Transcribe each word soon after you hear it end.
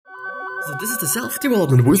So this is the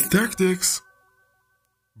self-development with tactics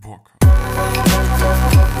book.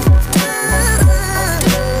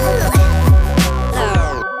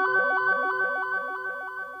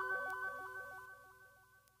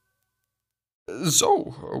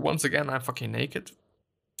 So, once again, I'm fucking naked.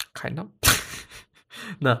 Kinda.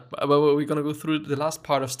 No, but we're gonna go through the last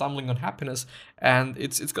part of Stumbling on Happiness, and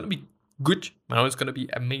it's gonna be good. You know, it's gonna be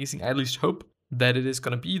amazing. I at least hope that it is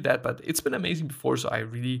gonna be that, but it's been amazing before, so I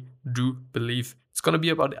really do believe it's gonna be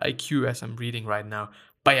about IQ as I'm reading right now.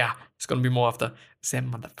 But yeah, it's gonna be more of the same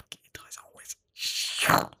motherfucking intro as always.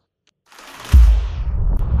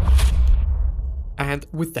 And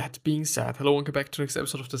with that being said, hello and welcome back to the next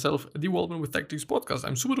episode of the Self-Development with Tactics podcast.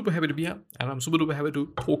 I'm super duper happy to be here, and I'm super duper happy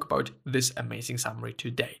to talk about this amazing summary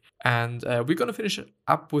today. And we're gonna finish it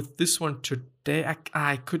up with this one today.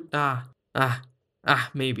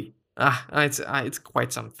 Maybe. It's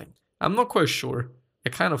quite something. I'm not quite sure. I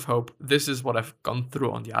kind of hope this is what I've gone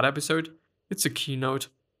through on the other episode. It's a keynote,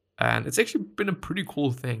 and it's actually been a pretty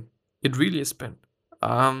cool thing. It really has been.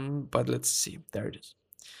 But let's see. There it is.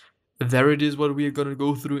 There it is, what we are going to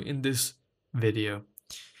go through in this video.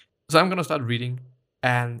 So I'm going to start reading.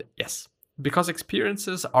 And yes, because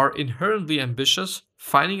experiences are inherently ambitious,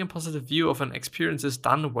 finding a positive view of an experience is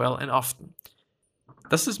done well and often.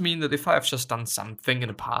 Does this mean that if I've just done something in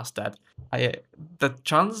the past that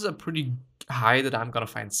chances are pretty high that I'm going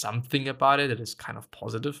to find something about it that is kind of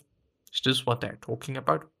positive? Is this what they're talking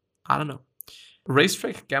about? I don't know.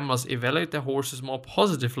 Racetrack gamblers evaluate their horses more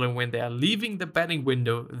positively when they are leaving the betting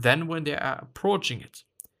window than when they are approaching it.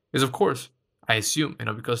 Because of course, I assume,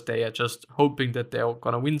 because they are just hoping that they're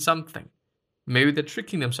gonna win something. Maybe they're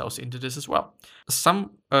tricking themselves into this as well. Same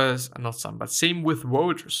with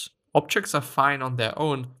voters. Objects are fine on their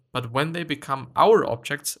own, but when they become our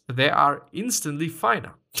objects, they are instantly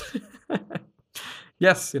finer.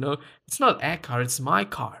 Yes, it's not a car, it's my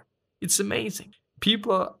car. It's amazing.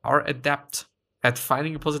 People are adept at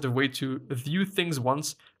finding a positive way to view things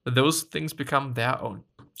once those things become their own.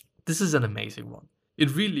 This is an amazing one.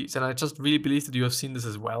 It really is, and I just really believe that you have seen this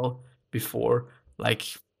as well before. Like,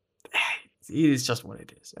 it is just what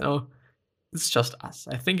it is, It's just us.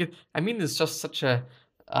 It's just such a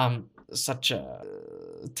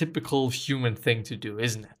typical human thing to do,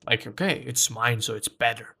 isn't it? Like, okay, it's mine, so it's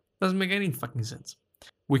better. Doesn't make any fucking sense.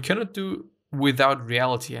 We cannot do without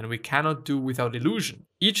reality, and we cannot do without illusion.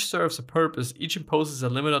 Each serves a purpose, each imposes a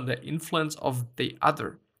limit on the influence of the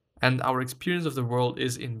other, and our experience of the world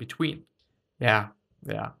is in between. Yeah,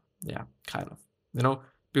 kind of.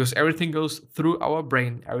 Because everything goes through our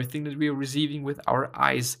brain, everything that we are receiving with our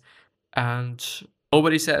eyes, and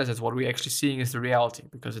nobody says that what we're actually seeing is the reality,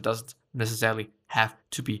 because it doesn't necessarily have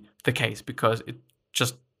to be the case, because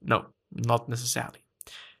not necessarily.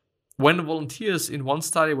 When volunteers in one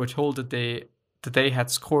study were told that they had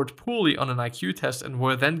scored poorly on an IQ test and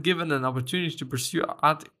were then given an opportunity to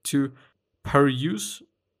peruse,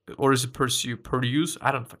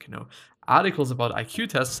 I don't fucking know, articles about IQ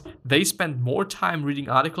tests, they spent more time reading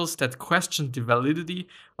articles that questioned the validity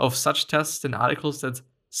of such tests than articles that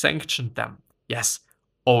sanctioned them. Yes,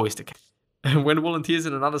 always the case. When volunteers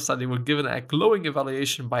in another study were given a glowing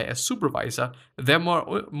evaluation by a supervisor, they're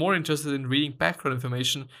more interested in reading background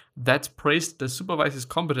information that praised the supervisor's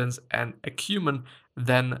competence and acumen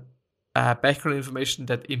than background information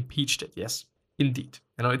that impeached it. Yes, indeed.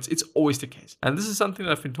 It's always the case. And this is something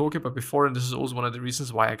that I've been talking about before, and this is also one of the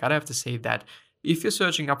reasons why I gotta have to say that if you're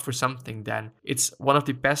searching up for something, then it's one of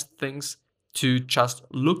the best things to just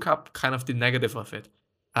look up kind of the negative of it.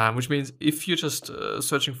 Which means if you're just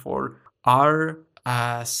searching for are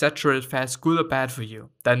saturated fats good or bad for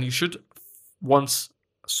you, then you should once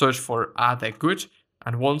search for are they good,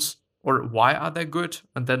 and once or why are they good,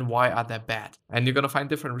 and then why are they bad. And you're going to find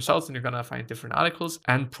different results, and you're going to find different articles,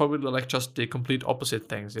 and probably like just the complete opposite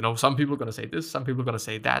things. Some people are going to say this, some people are going to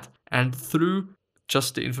say that. And through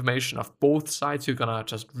just the information of both sides, you're going to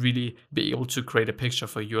just really be able to create a picture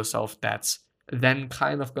for yourself that's then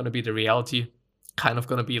kind of going to be the reality, kind of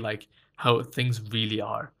going to be like how things really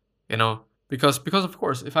are. Because of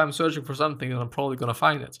course, if I'm searching for something, then I'm probably going to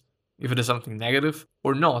find it. If it is something negative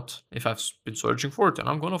or not, if I've been searching for it, then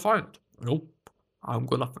I'm going to find it. Nope. I'm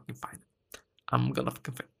going to fucking find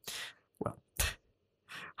it. Well,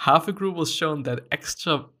 half a group was shown that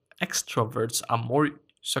extroverts are more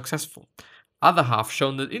successful. Other half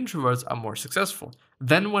shown that introverts are more successful.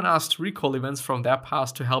 Then when asked to recall events from their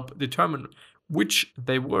past to help determine which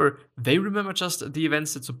they were, they remember just the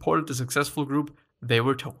events that supported the successful group, they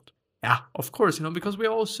were told. Yeah, of course, because we're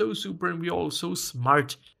all so super and we're all so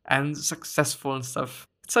smart and successful and stuff.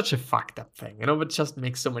 It's such a fucked up thing, but it just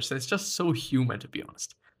makes so much sense. It's just so human, to be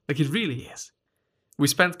honest. Like, it really is. We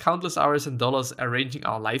spend countless hours and dollars arranging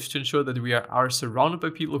our lives to ensure that we are surrounded by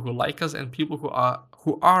people who like us and people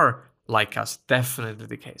who are like us. Definitely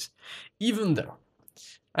the case. Even though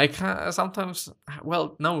I can sometimes,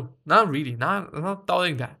 well, no, not really. I'm not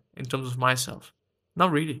doubting that in terms of myself.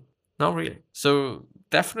 Not really. Not really. So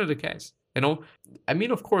definitely the case. You know, I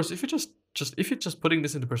mean, of course, if you're if you're just putting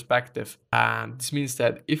this into perspective, this means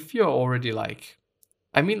that if you're already like,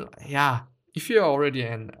 I mean, yeah, if you're already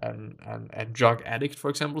a drug addict, for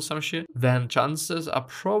example, some shit, then chances are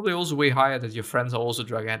probably also way higher that your friends are also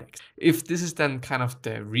drug addicts. If this is then kind of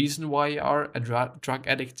the reason why you are a drug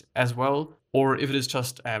addict as well, or if it is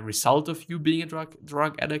just a result of you being a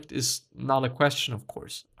drug addict, is not a question, of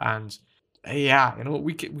course. And yeah, you know,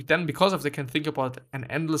 we then, because of that, can think about an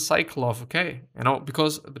endless cycle of, okay, you know,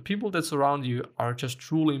 because the people that surround you are just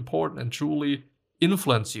truly important and truly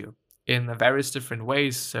influence you in various different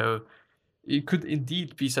ways. So it could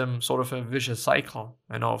indeed be some sort of a vicious cycle,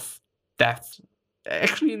 and of death.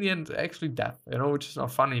 Actually, in the end, actually death, you know, which is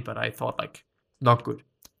not funny, but I thought, like, not good.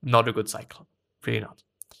 Not a good cycle. Really not.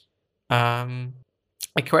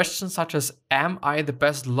 A question such as, am I the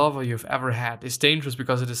best lover you've ever had, is dangerous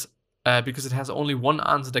because it has only one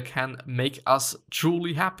answer that can make us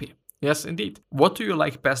truly happy. Yes, indeed. What do you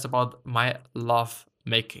like best about my love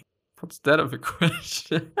making? What's that of a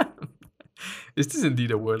question? Is this indeed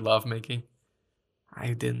a word, love making?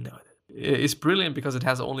 I didn't know that. It's brilliant because it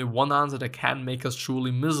has only one answer that can make us truly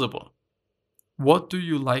miserable. What do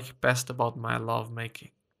you like best about my love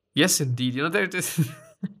making? Yes, indeed. You know, there's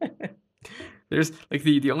like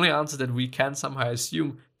the only answer that we can somehow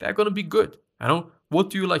assume they're gonna be good. You know, what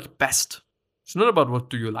do you like best? It's not about what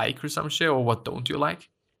do you like or some shit, or what don't you like.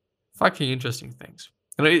 Fucking interesting things.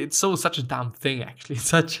 You know, it's such a dumb thing, actually. It's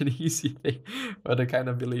such an easy thing, but I kind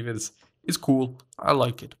of believe it's cool. I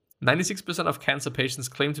like it. 96% of cancer patients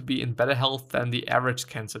claim to be in better health than the average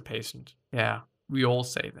cancer patient. Yeah, we all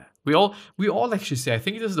say that. We all actually say, I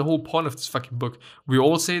think this is the whole point of this fucking book. We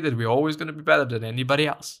all say that we're always going to be better than anybody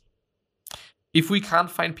else. If we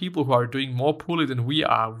can't find people who are doing more poorly than we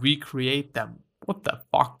are, we create them. What the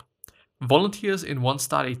fuck? Volunteers in one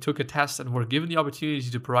study took a test and were given the opportunity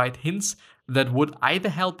to provide hints that would either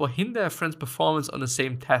help or hinder a friend's performance on the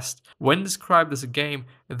same test. When described as a game,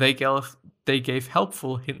 they gave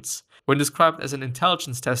helpful hints. When described as an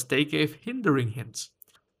intelligence test, they gave hindering hints.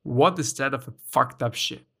 What is that of a fucked up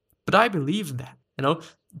shit? But I believe in that. You know,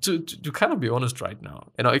 to kind of be honest right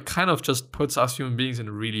now, you know, it kind of just puts us human beings in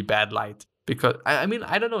a really bad light. Because, I mean,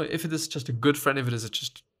 I don't know if it is just a good friend, if it is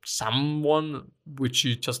just someone which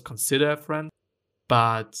you just consider a friend.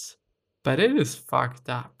 But it is fucked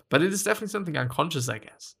up. But it is definitely something unconscious, I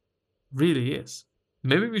guess. Really is.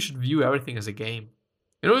 Maybe we should view everything as a game.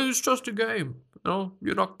 You know, it's just a game. You know,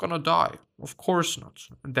 you're not gonna die. Of course not.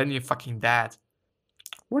 And then you're fucking dead.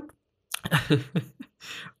 What?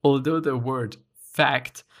 Although the word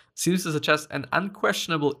fact seems to suggest an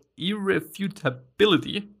unquestionable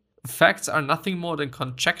irrefutability, facts are nothing more than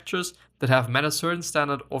conjectures that have met a certain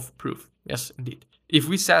standard of proof. Yes, indeed. If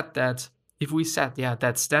we set that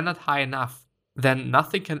standard high enough, then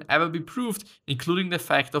nothing can ever be proved, including the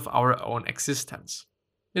fact of our own existence.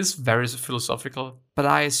 It's very philosophical, but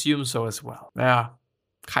I assume so as well. Yeah,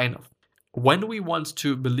 kind of. When we want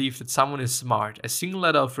to believe that someone is smart, a single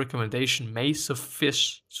letter of recommendation may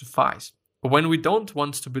suffice. When we don't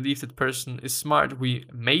want to believe that person is smart, we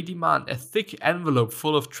may demand a thick envelope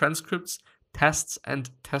full of transcripts, tests, and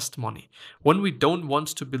testimony. When we don't want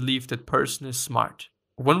to believe that person is smart,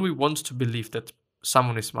 when we want to believe that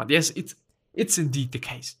someone is smart, yes, it's indeed the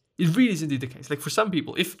case. It really is indeed the case. Like, for some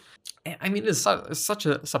people, it's such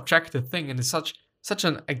a subjective thing, and it's such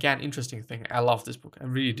an, again, interesting thing. I love this book. I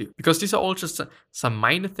really do. Because these are all just some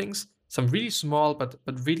minor things, some really small, but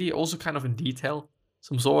really also kind of in detail,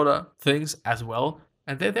 some sort of things as well.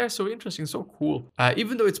 And they're so interesting, so cool.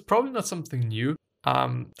 Even though it's probably not something new. I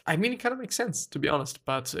mean, it kind of makes sense, to be honest,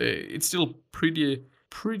 but it's still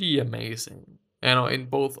pretty amazing. You know, in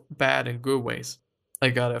both bad and good ways, I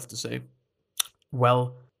gotta have to say.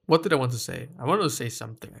 Well, what did I want to say? I wanted to say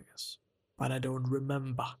something, I guess. But I don't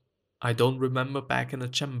remember. I don't remember back in the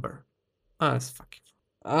chamber. That's fucking...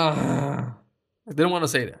 I didn't want to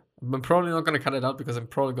say that. I'm probably not going to cut it out because I'm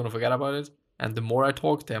probably going to forget about it. And the more I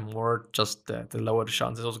talk, the more just the lower the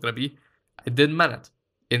chance is also going to be. I didn't mean it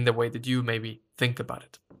in the way that you maybe think about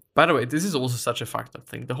it. By the way, this is also such a fucked up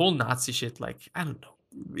thing. The whole Nazi shit, like, I don't know.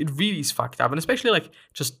 It really is fucked up. And especially, like,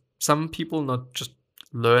 just some people not just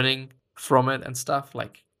learning from it and stuff.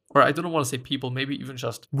 Like, or I don't want to say people, maybe even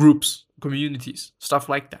just groups, communities, stuff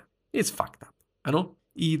like that. It's fucked up. I know?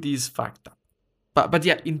 It is fucked up. But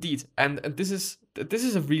yeah, indeed. And this is this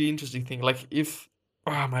is a really interesting thing. Like if,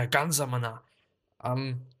 oh my Gansamana,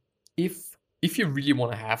 if you really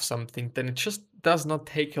want to have something, then it just does not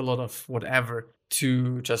take a lot of whatever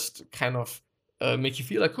to just kind of make you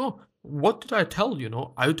feel like, oh, what did I tell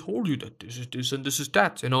you? I told you that this is this and this is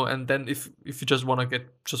that, and then if you just want to get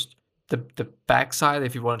just the backside,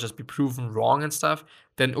 if you want to just be proven wrong and stuff,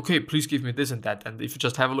 then okay, please give me this and that. And if you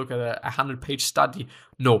just have a look at a 100-page study,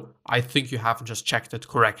 no, I think you haven't just checked it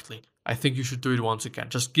correctly. I think you should do it once again.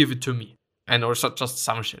 Just give it to me. And or just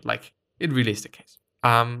some shit. Like, it really is the case.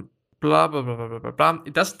 Blah, blah, blah, blah, blah, blah, blah.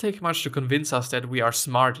 It doesn't take much to convince us that we are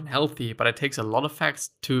smart and healthy, but it takes a lot of facts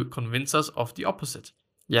to convince us of the opposite.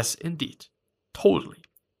 Yes, indeed. Totally.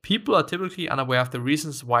 People are typically unaware of the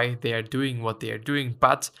reasons why they are doing what they are doing,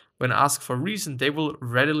 but when asked for a reason, they will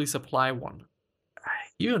readily supply one.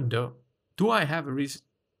 Even though, do I have a reason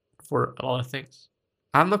for a lot of things?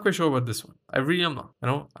 I'm not quite sure about this one. I really am not.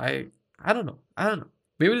 I don't know.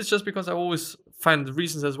 Maybe it's just because I always find the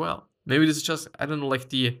reasons as well. Maybe this is just, I don't know,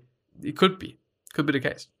 like it could be the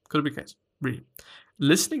case. Could be the case, really.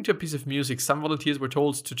 Listening to a piece of music, some volunteers were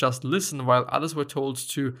told to just listen, while others were told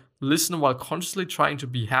to listen while consciously trying to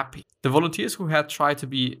be happy. The volunteers who had tried to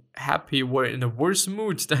be happy were in a worse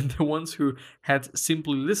mood than the ones who had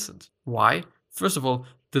simply listened. Why? First of all,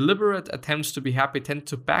 deliberate attempts to be happy tend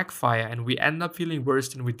to backfire, and we end up feeling worse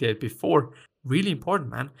than we did before. Really important,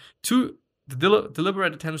 man. 2, the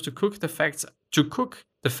deliberate attempts to cook the facts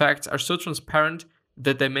are so transparent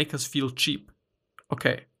that they make us feel cheap.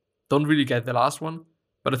 Okay, don't really get the last one,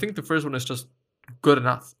 but I think the first one is just good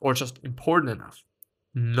enough or just important enough.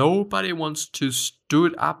 Nobody wants to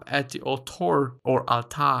stood up at the altar or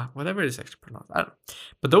altar, whatever it is actually pronounced. I don't know.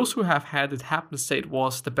 But those who have had it happen say it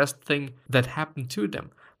was the best thing that happened to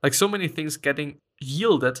them. Like so many things, getting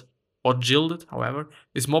yielded or jilted, however,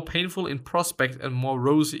 is more painful in prospect and more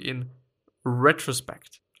rosy in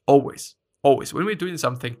retrospect. Always. When we're doing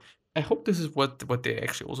something, I hope this is what they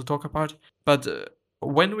actually also talk about. But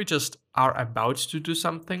when we just are about to do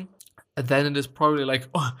something, then it is probably like,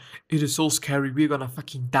 oh, it is so scary, we're gonna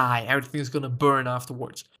fucking die, everything's gonna burn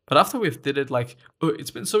afterwards. But after we've did it, like, oh,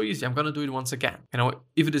 it's been so easy, I'm gonna do it once again.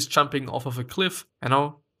 If it is jumping off of a cliff,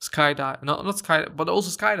 skydive, no, not skydive, but also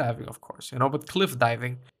skydiving, of course, but cliff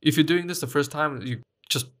diving. If you're doing this the first time, you're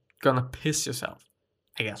just gonna piss yourself,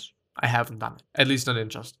 I guess. I haven't done it, at least not in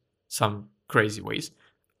just some crazy ways.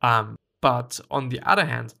 But on the other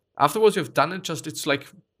hand, afterwards you've done it, it's like,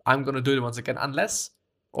 I'm gonna do it once again, unless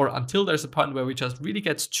or until there's a point where we just really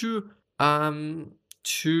get too cool.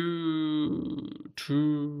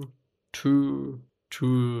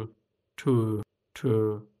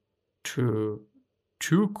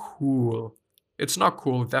 It's not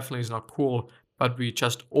cool, definitely is not cool, but we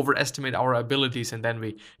just overestimate our abilities, and then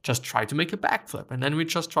we just try to make a backflip, and then we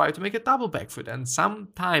just try to make a double backflip, and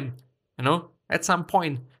sometime, at some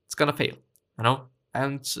point, it's gonna fail,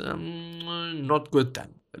 and not good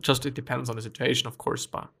then. It depends on the situation, of course,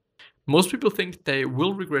 but most people think they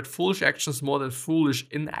will regret foolish actions more than foolish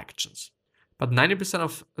inactions. But 90%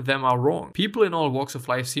 of them are wrong. People in all walks of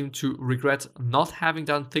life seem to regret not having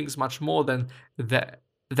done things much more than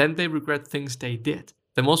they regret things they did.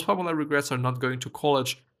 The most popular regrets are not going to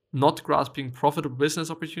college, not grasping profitable business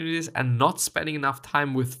opportunities, and not spending enough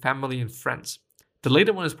time with family and friends. The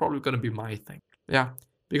later one is probably going to be my thing. Yeah,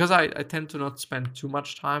 because I tend to not spend too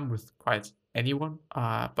much time with quite anyone,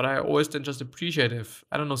 but I always then just appreciate if,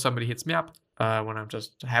 I don't know, somebody hits me up when I'm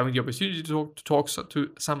just having the opportunity to talk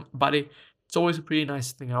to somebody. It's always a pretty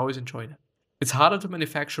nice thing. I always enjoy that. It's harder to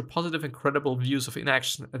manufacture positive and credible views of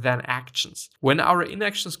inaction than actions. When our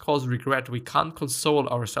inactions cause regret, we can't console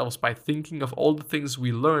ourselves by thinking of all the things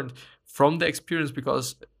we learned from the experience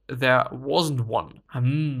because there wasn't one.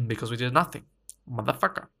 Because we did nothing.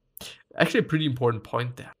 Motherfucker. Actually, a pretty important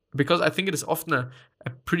point there. Because I think it is often a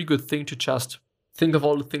pretty good thing to just think of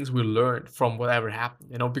all the things we learned from whatever happened,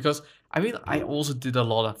 because I also did a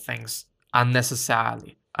lot of things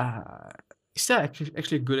unnecessarily. Is there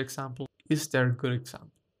actually a good example? Is there a good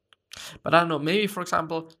example? But I don't know, maybe for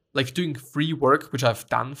example, like doing free work, which I've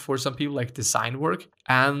done for some people, like design work.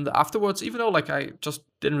 And afterwards, even though like I just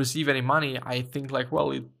didn't receive any money, I think like,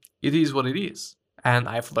 well, it is what it is. And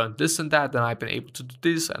I've learned this and that, and I've been able to do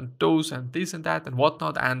this and those and this and that and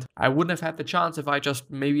whatnot. And I wouldn't have had the chance if I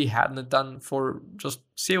just maybe hadn't it done for just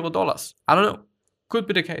 $0. I don't know. Could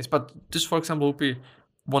be the case. But this, for example, would be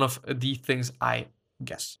one of the things I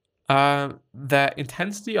guess. The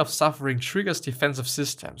intensity of suffering triggers defensive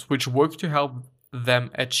systems, which work to help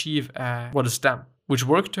them achieve which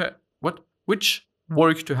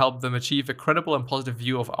work to help them achieve a credible and positive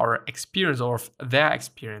view of our experience or of their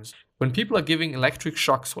experience. When people are giving electric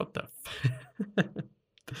shocks, what the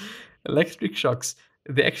Electric shocks.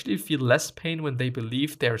 They actually feel less pain when they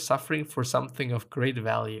believe they are suffering for something of great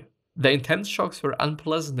value. The intense shocks were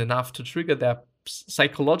unpleasant enough to trigger their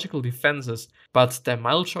psychological defenses, but the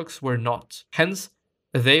mild shocks were not. Hence,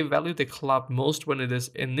 they value the club most when its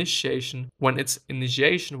initiation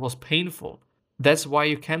was painful. That's why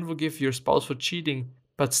you can forgive your spouse for cheating,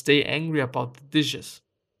 but stay angry about the dishes.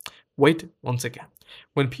 Wait, once again.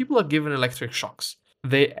 When people are given electric shocks,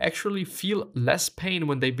 they actually feel less pain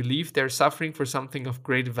when they believe they're suffering for something of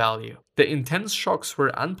great value. The intense shocks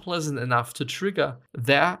were unpleasant enough to trigger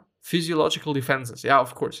their physiological defenses. Yeah,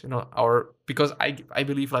 of course, because I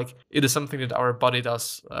believe like it is something that our body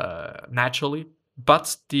does naturally.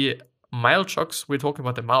 But the mild shocks, we're talking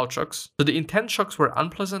about the mild shocks. So the intense shocks were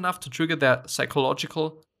unpleasant enough to trigger their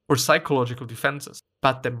psychological defenses.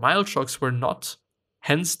 But the mild shocks were not.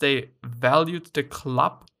 Hence, they valued the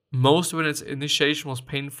club most when its initiation was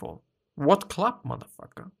painful. What club,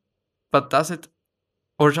 motherfucker? But does it,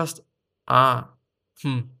 or just, That's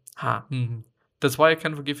why I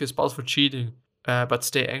can forgive your spouse for cheating, but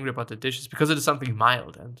stay angry about the dishes, because it is something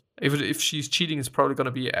mild. And if she's cheating, it's probably going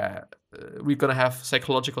to be, we're going to have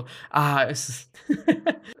psychological,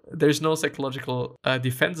 there's no psychological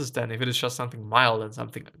defenses then if it is just something mild and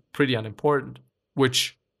something pretty unimportant,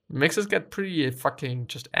 which makes us get pretty fucking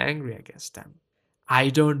just angry, I guess, then. I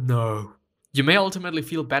don't know. You may ultimately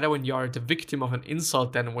feel better when you are the victim of an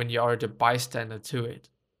insult than when you are the bystander to it.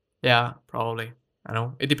 Yeah, probably. I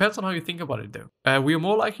know. It depends on how you think about it, though. We are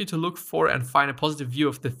more likely to look for and find a positive view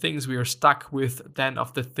of the things we are stuck with than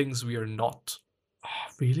of the things we are not.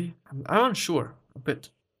 Really? I'm unsure a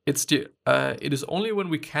bit. It is only when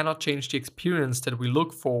we cannot change the experience that we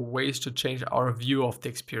look for ways to change our view of the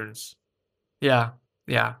experience. Yeah.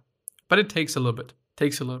 But it takes a little bit.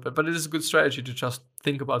 But it is a good strategy to just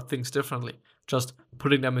think about things differently, just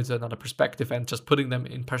putting them into another perspective and just putting them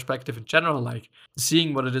in perspective in general, like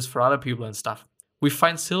seeing what it is for other people and stuff. We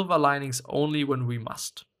find silver linings only when we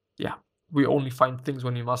must. Yeah, we only find things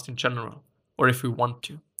when we must in general, or if we want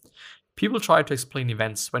to. People try to explain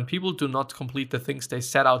events. When people do not complete the things they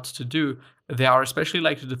set out to do, they are especially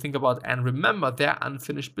likely to think about and remember their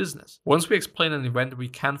unfinished business. Once we explain an event, we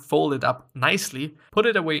can fold it up nicely, put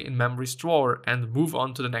it away in memory's drawer, and move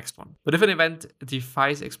on to the next one. But if an event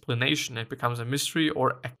defies explanation, it becomes a mystery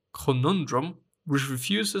or a conundrum which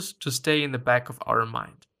refuses to stay in the back of our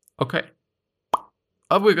mind. Okay.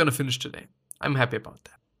 We're gonna finish today. I'm happy about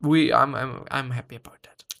that. I'm happy about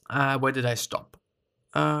that. Where did I stop?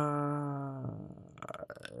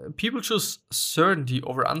 People choose certainty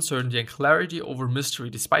over uncertainty and clarity over mystery,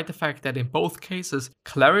 despite the fact that in both cases,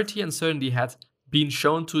 clarity and certainty had been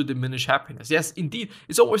shown to diminish happiness. Yes, indeed,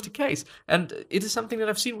 it's always the case. And it is something that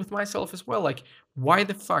I've seen with myself as well. Like, why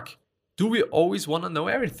the fuck do we always want to know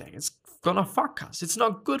everything? It's gonna fuck us. It's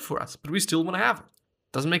not good for us, but we still want to have it.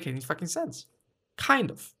 Doesn't make any fucking sense.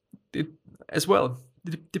 Kind of. It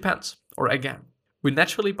depends. Or again. We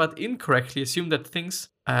naturally but incorrectly assume that things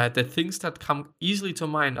that come easily to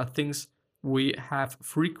mind are things we have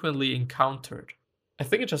frequently encountered. I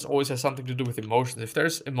think it just always has something to do with emotions. If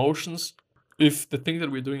there's emotions, if the thing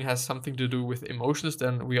that we're doing has something to do with emotions,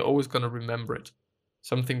 then we are always going to remember it.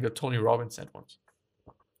 Something that Tony Robbins said once.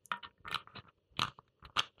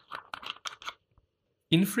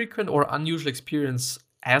 Infrequent or unusual experiences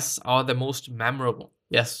are the most memorable.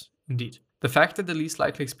 Yes, indeed. The fact that the least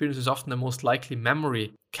likely experience is often the most likely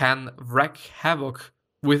memory can wreak havoc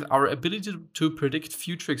with our ability to predict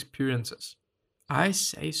future experiences. I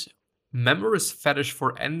say so. Memory's fetish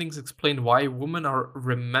for endings explain why women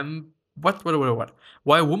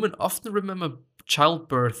Why women often remember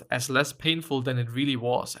childbirth as less painful than it really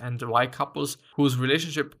was, and why couples whose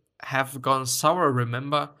relationship have gone sour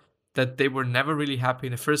remember that they were never really happy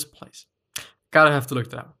in the first place. Gotta have to look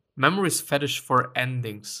that up. Memory's fetish for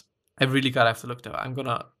endings. I really gotta have to look that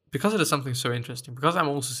up. Because it is something so interesting, because I'm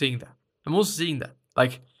also seeing that.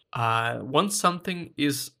 Like, once something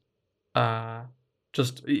is getting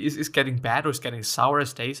bad or is getting sour,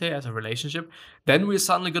 as they say, as a relationship, then we're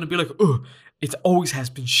suddenly gonna be like, oh, it always has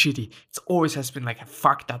been shitty. It always has been like a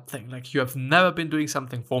fucked up thing. Like, you have never been doing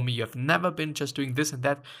something for me. You have never been just doing this and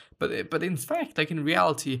that. But in fact, like in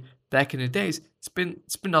reality, back in the days, it's been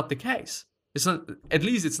not the case. It's not, at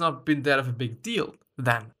least it's not been that of a big deal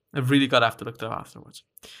then. I've really got to have to look that up afterwards.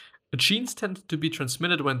 Genes tend to be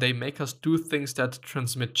transmitted when they make us do things that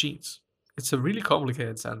transmit genes. It's a really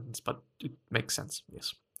complicated sentence, but it makes sense,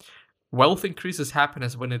 yes. Wealth increases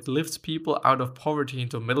happiness when it lifts people out of poverty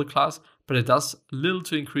into middle class, but it does little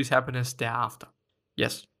to increase happiness thereafter.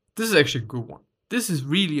 Yes, this is actually a good one. This is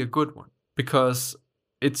really a good one, because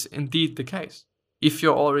it's indeed the case. If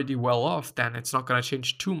you're already well off, then it's not going to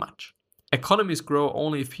change too much. Economies grow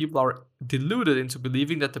only if people are deluded into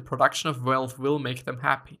believing that the production of wealth will make them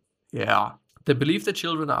happy. Yeah. The belief that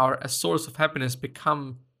children are a source of happiness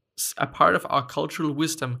becomes a part of our cultural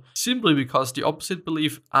wisdom simply because the opposite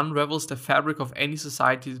belief unravels the fabric of any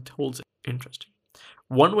society that holds it. Interesting.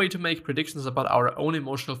 One way to make predictions about our own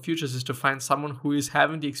emotional futures is to find someone who is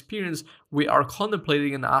having the experience we are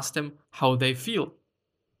contemplating and ask them how they feel.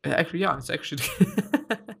 Actually, yeah, it's actually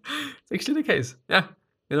it's actually the case. Yeah,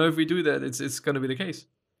 if we do that, it's gonna be the case.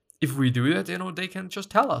 If we do that, they can just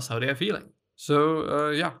tell us how they are feeling. So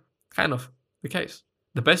yeah, kind of the case.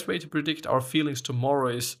 The best way to predict our feelings tomorrow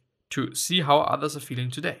is to see how others are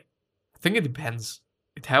feeling today. I think it depends.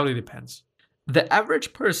 It heavily depends. The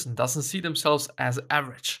average person doesn't see themselves as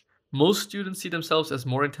average. Most students see themselves as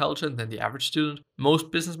more intelligent than the average student.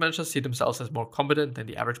 Most business managers see themselves as more competent than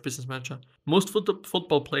the average business manager. Most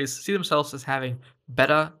football players see themselves as having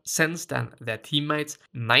better sense than their teammates.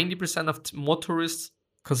 90% of motorists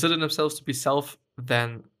consider themselves to be safer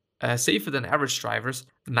than average drivers.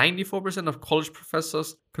 94% of college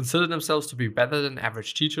professors consider themselves to be better than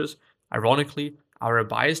average teachers. Ironically, our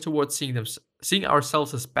bias towards seeing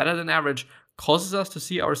ourselves as better than average causes us to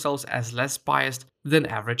see ourselves as less biased than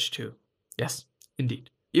average too. Yes,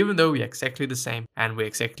 indeed. Even though we're exactly the same and we're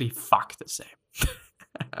exactly fuck the same.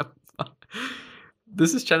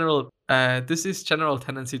 This is general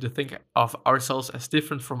tendency to think of ourselves as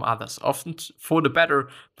different from others, often for the better,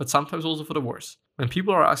 but sometimes also for the worse. When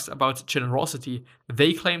people are asked about generosity,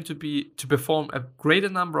 they claim to perform a greater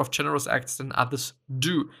number of generous acts than others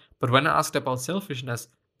do. But when asked about selfishness,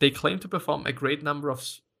 they claim to perform a greater number of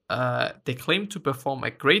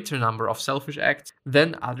selfish acts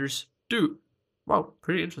than others do. Wow,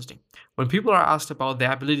 pretty interesting. When people are asked about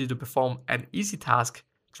their ability to perform an easy task,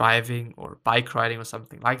 driving or bike riding or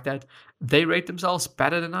something like that, they rate themselves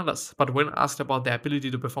better than others. But when asked about their ability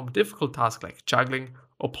to perform difficult tasks like juggling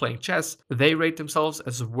or playing chess, they rate themselves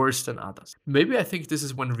as worse than others. Maybe I think this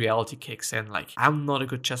is when reality kicks in, like, I'm not a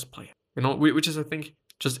good chess player. Which is, I think,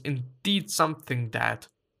 just indeed something that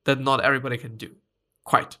not everybody can do.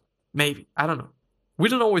 Quite. Maybe. I don't know. We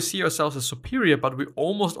don't always see ourselves as superior, but we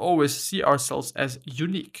almost always see ourselves as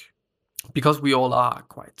unique. Because we all are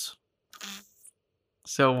quite.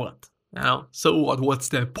 So what? So what? What's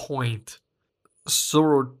the point?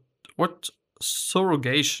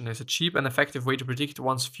 Surrogation is a cheap and effective way to predict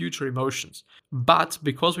one's future emotions. But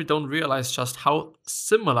because we don't realize just how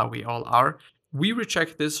similar we all are, we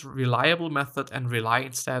reject this reliable method and rely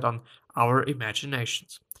instead on our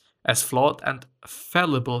imaginations, as flawed and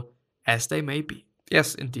fallible as they may be.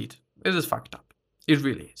 Yes, indeed, it is fucked up. It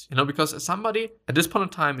really is, because somebody at this point in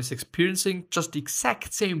time is experiencing just the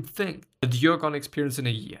exact same thing that you're going to experience in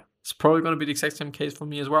a year. It's probably going to be the exact same case for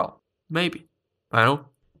me as well. Maybe. I know.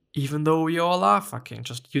 Even though we all are fucking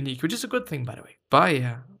just unique, which is a good thing, by the way. But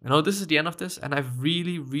yeah, this is the end of this, and I've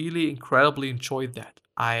really, really incredibly enjoyed that.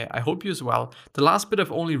 I hope you as well. The last bit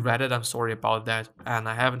I've only read it, I'm sorry about that, and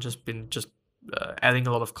I haven't just been adding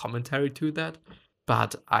a lot of commentary to that,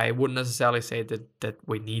 but I wouldn't necessarily say that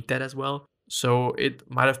we need that as well. So it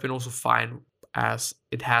might have been also fine as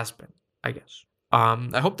it has been, I guess.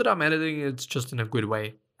 I hope that I'm editing it just in a good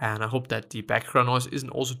way, and I hope that the background noise isn't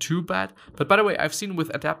also too bad. But by the way, I've seen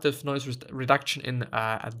with adaptive noise reduction in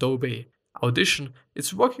Adobe Audition,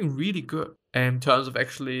 it's working really good in terms of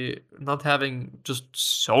actually not having just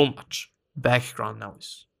so much background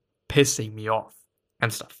noise pissing me off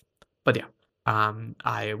and stuff. But yeah.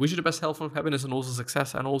 I wish you the best health and happiness and also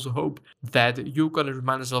success, and also hope that you're going to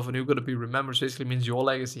remind yourself and you're going to be remembered. Basically means your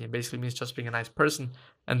legacy, and basically means just being a nice person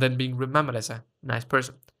and then being remembered as a nice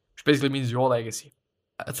person, which basically means your legacy.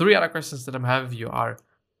 3 other questions that I'm having for you are: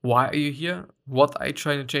 why are you here? What are you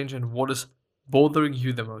trying to change? And what is bothering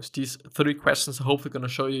you the most? These 3 questions are hopefully going to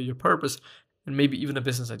show you your purpose and maybe even a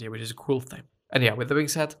business idea, which is a cool thing. And yeah, with that being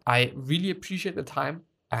said, I really appreciate the time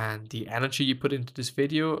and the energy you put into this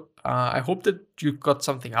video. I hope that you got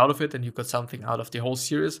something out of it and you got something out of the whole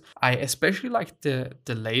series. I especially like the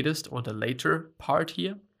latest or the later part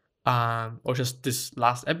here, or just this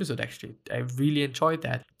last episode actually. I really enjoyed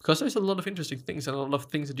that because there's a lot of interesting things and a lot of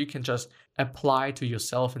things that you can just apply to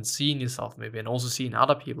yourself and see in yourself maybe, and also see in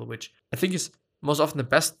other people, which I think is most often the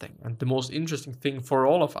best thing and the most interesting thing for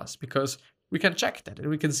all of us, because we can check that and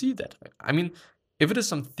we can see that. I mean, if it is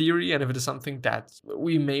some theory and if it is something that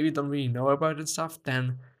we maybe don't really know about and stuff,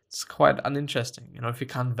 then it's quite uninteresting. If we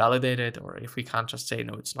can't validate it or if we can't just say,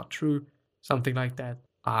 no, it's not true, something like that.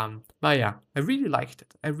 But yeah, I really liked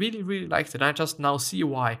it. I really, really liked it. I just now see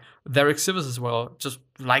why Derek Sivers as well just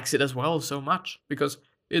likes it as well so much, because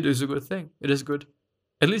it is a good thing. It is good.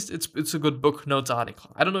 At least it's a good book notes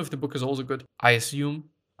article. I don't know if the book is also good. I assume,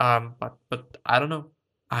 but I don't know.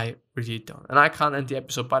 I really don't. And I can't end the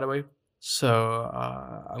episode, by the way. So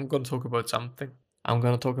I'm gonna talk about something. I'm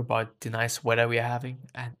gonna talk about the nice weather we are having,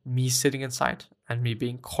 and me sitting inside, and me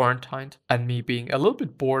being quarantined, and me being a little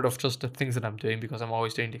bit bored of just the things that I'm doing because I'm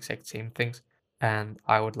always doing the exact same things. And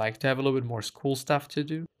I would like to have a little bit more school stuff to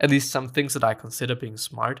do. At least some things that I consider being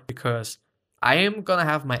smart, because I am gonna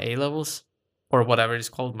have my A levels, or whatever it is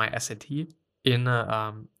called, my SAT, in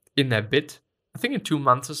a bit. I think in 2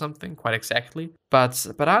 months or something, quite exactly. But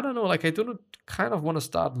I don't know. Like, I do not kind of want to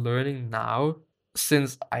start learning now,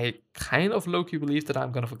 since I kind of low-key believe that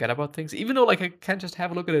I'm gonna forget about things. Even though, like, I can just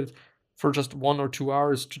have a look at it for just 1 or 2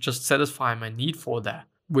 hours to just satisfy my need for that,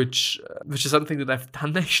 which is something that I've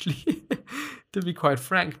done actually, to be quite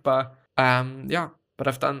frank. But yeah. But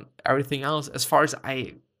I've done everything else as far as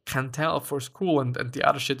I can tell for school and the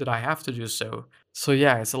other shit that I have to do. So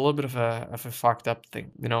yeah, it's a little bit of a fucked up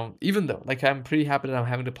thing, you know. Even though, like, I'm pretty happy that I'm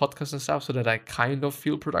having the podcast and stuff, so that I kind of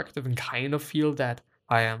feel productive and kind of feel that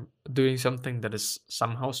I am doing something that is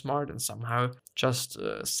somehow smart and somehow just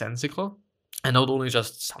sensical, and not only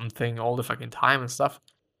just something all the fucking time and stuff.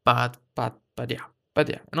 But yeah,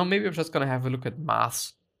 you know, maybe I'm just gonna have a look at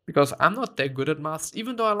maths, because I'm not that good at maths,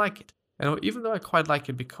 even though I like it. You know, even though I quite like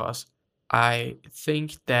it, because I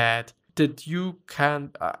think that you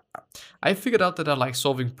can. I figured out that I like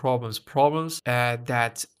solving problems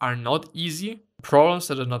that are not easy, problems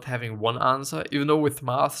that are not having one answer. Even though with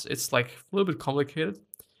maths it's like a little bit complicated,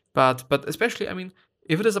 but especially, I mean,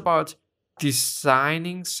 if it is about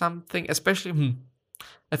designing something, especially,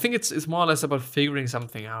 I think it's more or less about figuring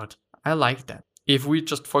something out. I like that. If we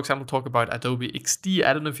just, for example, talk about Adobe XD,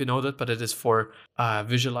 I don't know if you know that, but it is for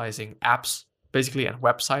visualizing apps, basically, and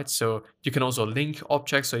websites. So you can also link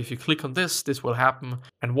objects. So if you click on this will happen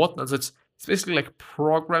and whatnot. So it's basically like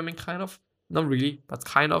programming, kind of. Not really, but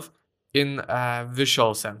kind of, in a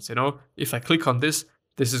visual sense. You know, if I click on this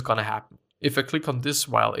is gonna happen. If I click on this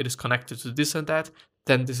while it is connected to this and that,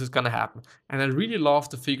 then this is gonna happen. And I really love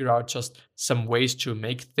to figure out just some ways to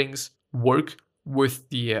make things work with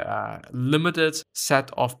the limited set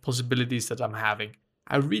of possibilities that I'm having.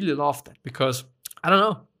 I really love that, because I don't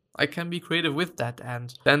know, I can be creative with that,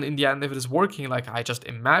 and then in the end, if it is working like I just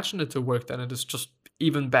imagine it to work, then it is just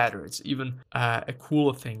even better. It's even a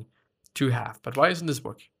cooler thing to have. But why isn't this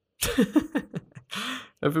working?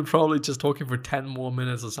 I've been probably just talking for 10 more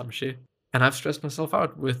minutes or some shit, and I've stressed myself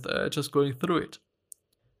out with just going through it.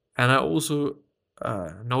 And I also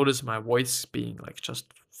notice my voice being like,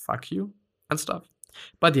 just fuck you and stuff.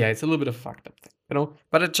 But yeah, it's a little bit of a fucked up thing, you know.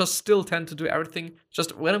 But I just still tend to do everything.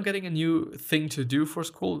 Just when I'm getting a new thing to do for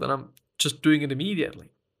school, then I'm just doing it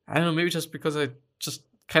immediately. I don't know, maybe just because it just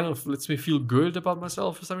kind of lets me feel good about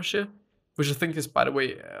myself or some shit, which I think is, by the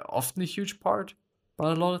way, often a huge part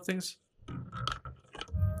about a lot of things.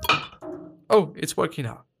 Oh, it's working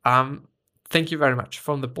now. Thank you very much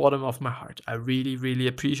from the bottom of my heart. I really, really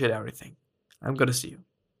appreciate everything. I'm gonna see you.